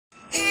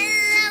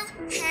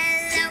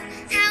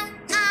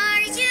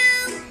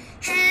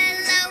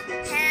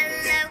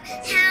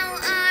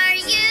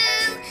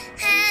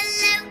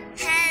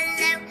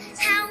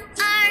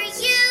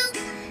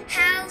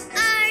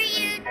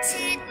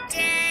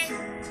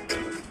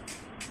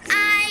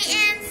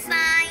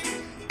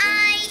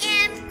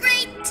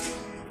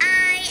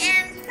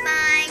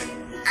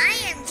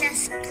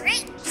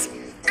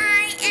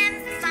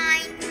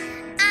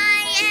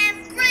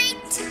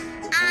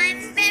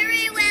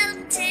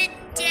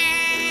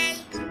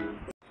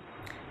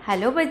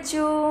Hello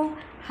बच्चों,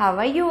 how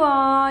are you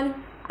all?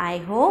 I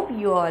hope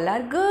you all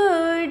are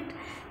good.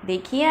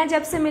 देखिए आज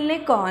आपसे मिलने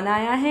कौन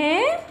आया है?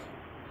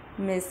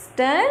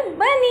 मिस्टर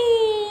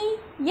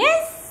बनी।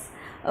 यस,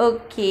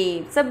 ओके,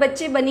 सब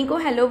बच्चे बनी को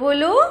हेलो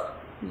बोलो।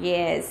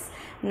 यस,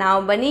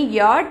 नाउ बनी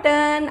योर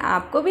टर्न।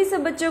 आपको भी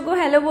सब बच्चों को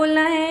हेलो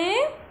बोलना है।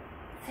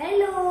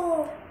 हेलो।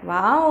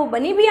 वाओ,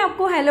 बनी भी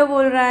आपको हेलो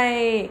बोल रहा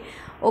है।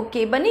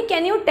 Okay, Bunny,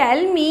 can you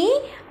tell me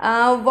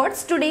what's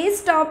today's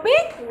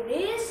topic?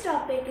 Today's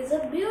topic is a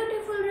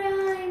beautiful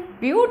rhyme.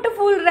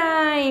 Beautiful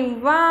rhyme.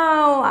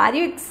 Wow, are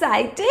you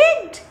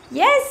excited?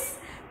 Yes.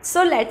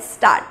 So let's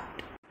start.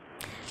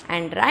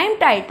 And rhyme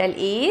title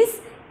is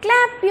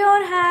Clap Your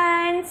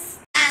Hands.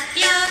 Clap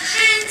your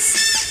hands,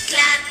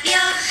 clap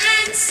your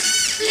hands.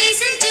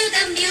 Listen to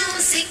the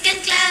music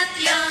and clap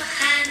your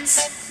hands.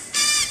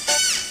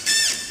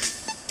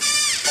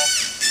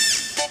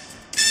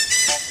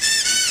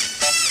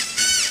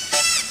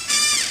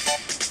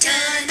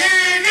 Turn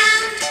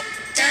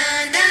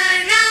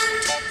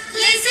around,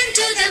 listen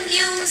to the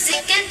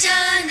music and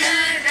turn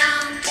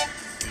around.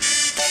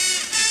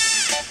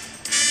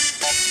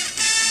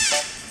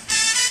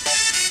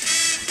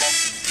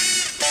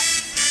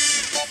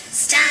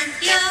 Stamp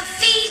your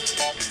feet,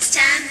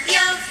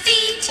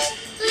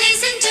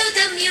 listen to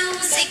the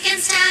music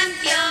and stamp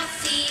your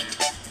feet.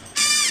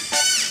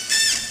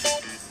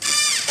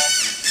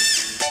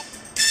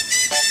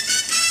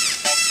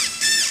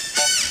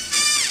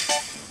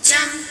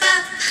 Jump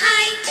up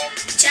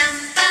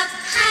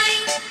high,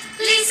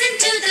 listen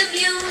to the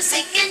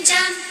music and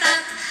jump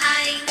up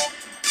high.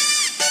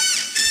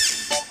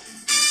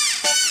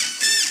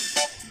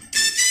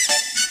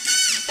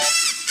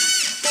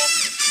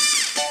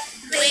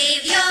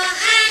 Wave your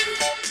hand,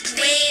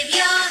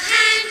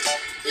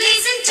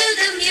 listen to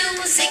the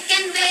music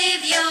and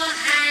wave your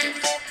hand.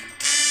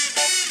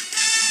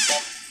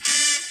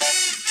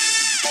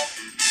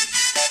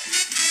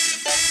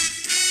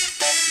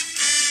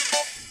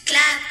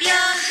 Clap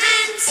your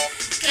hands,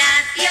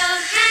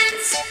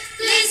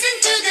 listen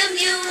to the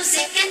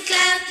music and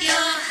clap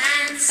your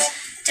hands.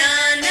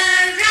 Turn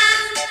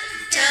around,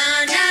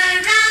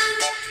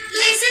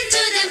 listen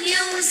to the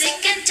music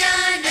and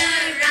turn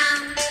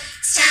around.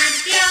 Stamp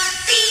your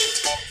feet,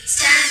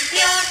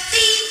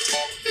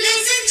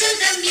 listen to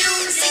the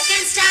music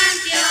and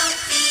stamp your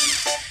feet.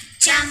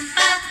 Jump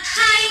up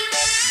high,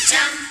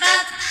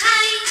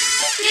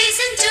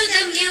 listen to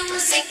the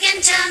music and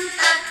jump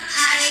up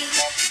high.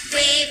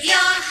 Wave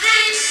your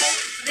hand,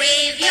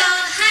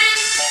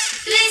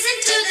 listen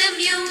to the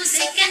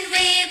music and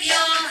wave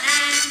your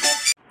hand.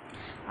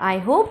 I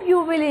hope you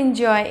will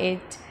enjoy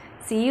it.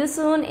 See you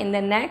soon in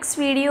the next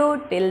video.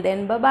 Till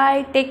then, bye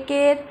bye, take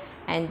care,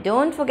 and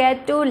don't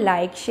forget to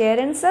like, share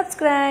and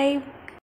subscribe.